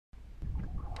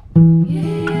When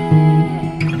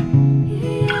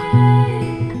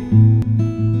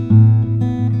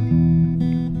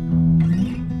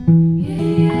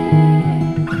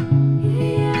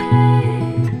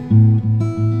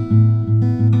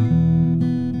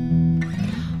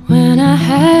I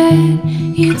had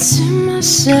you to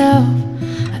myself,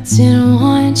 I didn't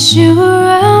want you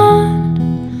around.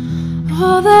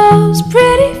 All those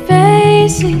pretty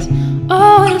faces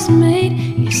always made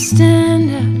you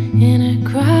stand out in a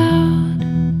crowd.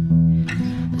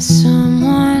 But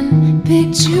someone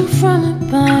picked you from a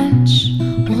bunch.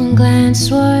 One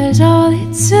glance was all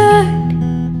it took.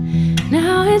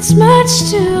 Now it's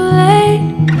much too late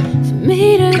for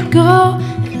me to go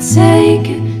and take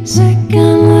a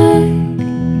second look.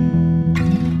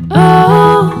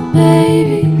 Oh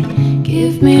baby,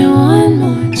 give me one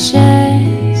more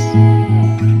chance.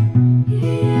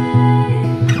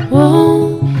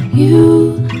 Won't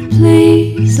you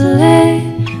please let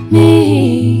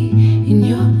me in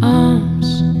your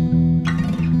arms?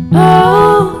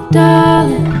 Oh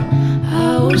darling,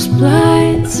 I was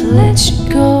blind to let you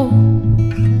go.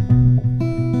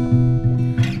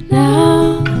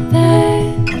 Now that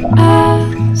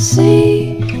I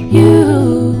see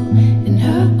you in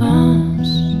her arms,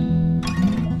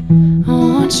 I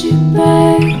want you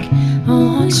back, I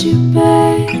want you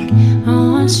back, I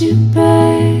want you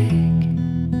back.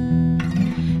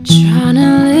 Trying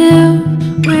to live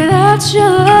without your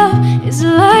love is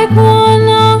like one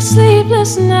long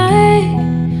sleepless night.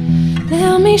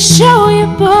 Let me show you,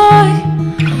 boy,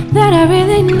 that I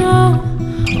really know.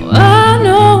 Oh, I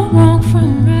know wrong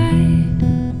from right.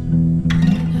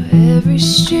 Now every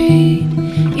street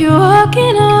you're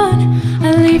walking on, I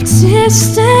leave tear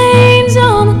stains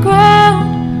on the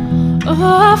ground. Oh,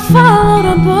 I followed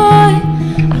a boy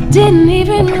I didn't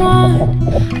even want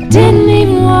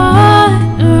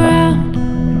around.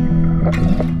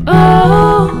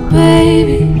 Oh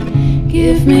baby,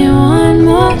 give me one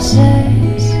more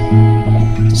chance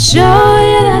to show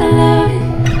you that I love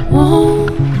you.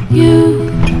 Won't you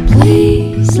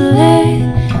please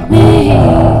let me in your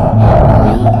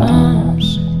arms?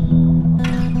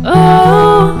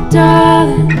 Oh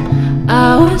darling, I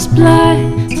was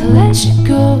blind to let you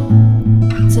go,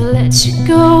 to let you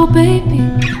go, baby.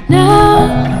 Now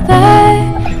that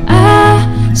I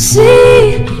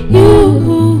see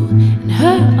you in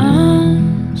her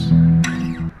arms,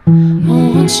 I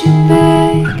want you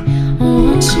back, I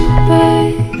want you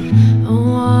back, I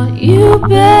want you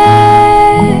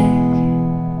back.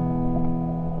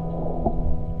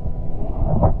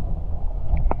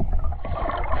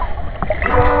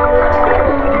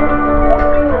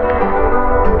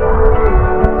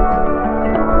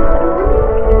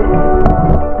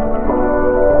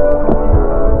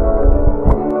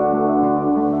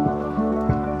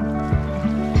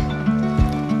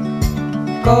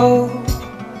 Gold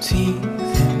teeth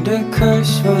and a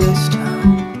curse for this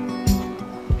town,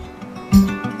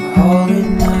 all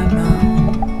in my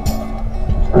mouth.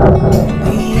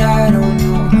 Me, I don't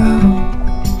know how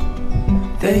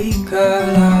they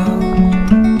got out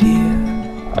here.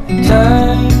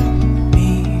 Turn me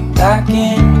back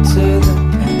into the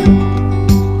pen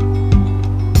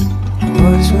it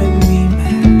was when we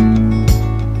met.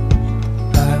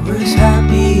 I was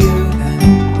happier then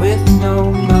with no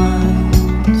mind.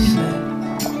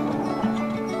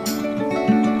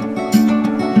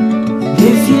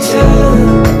 If you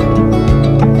took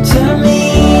to me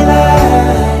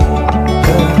like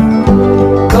a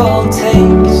gold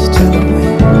takes to the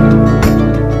wind,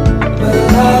 but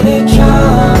let it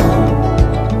drown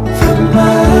from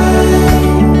my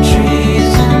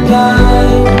trees and I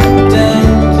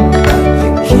dance like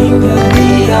the king of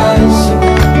the ice,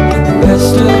 and the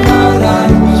rest of our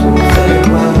lives will fare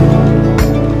well.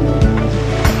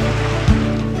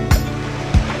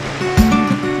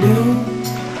 New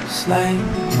slang.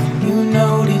 When you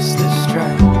notice the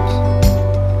stripes,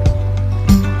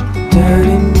 the dirt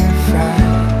in your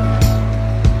fries,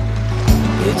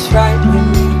 it's right when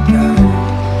you got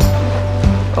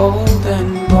old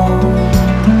and bone.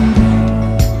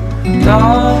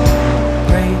 Dawn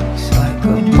breaks like a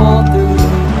bolt through the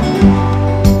wind.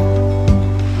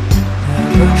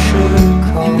 Never should have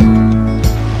called,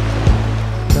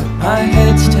 but my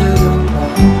head's to the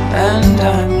wall and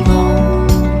I'm lonely.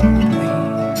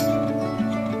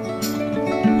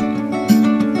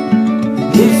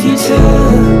 If you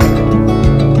took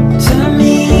to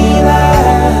me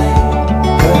like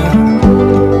a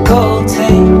gold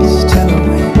takes to the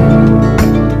wind,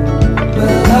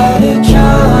 but let it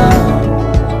drown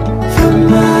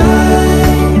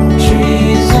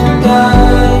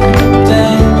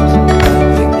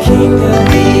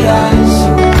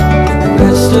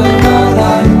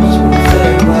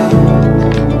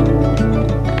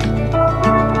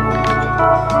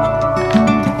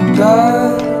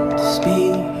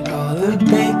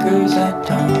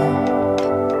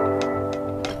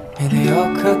May they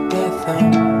all cut their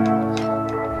thumbs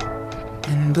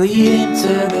and bleed into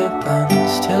their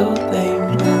buns till they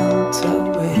melt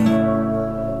away.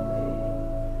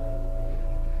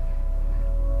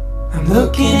 I'm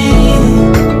looking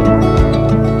in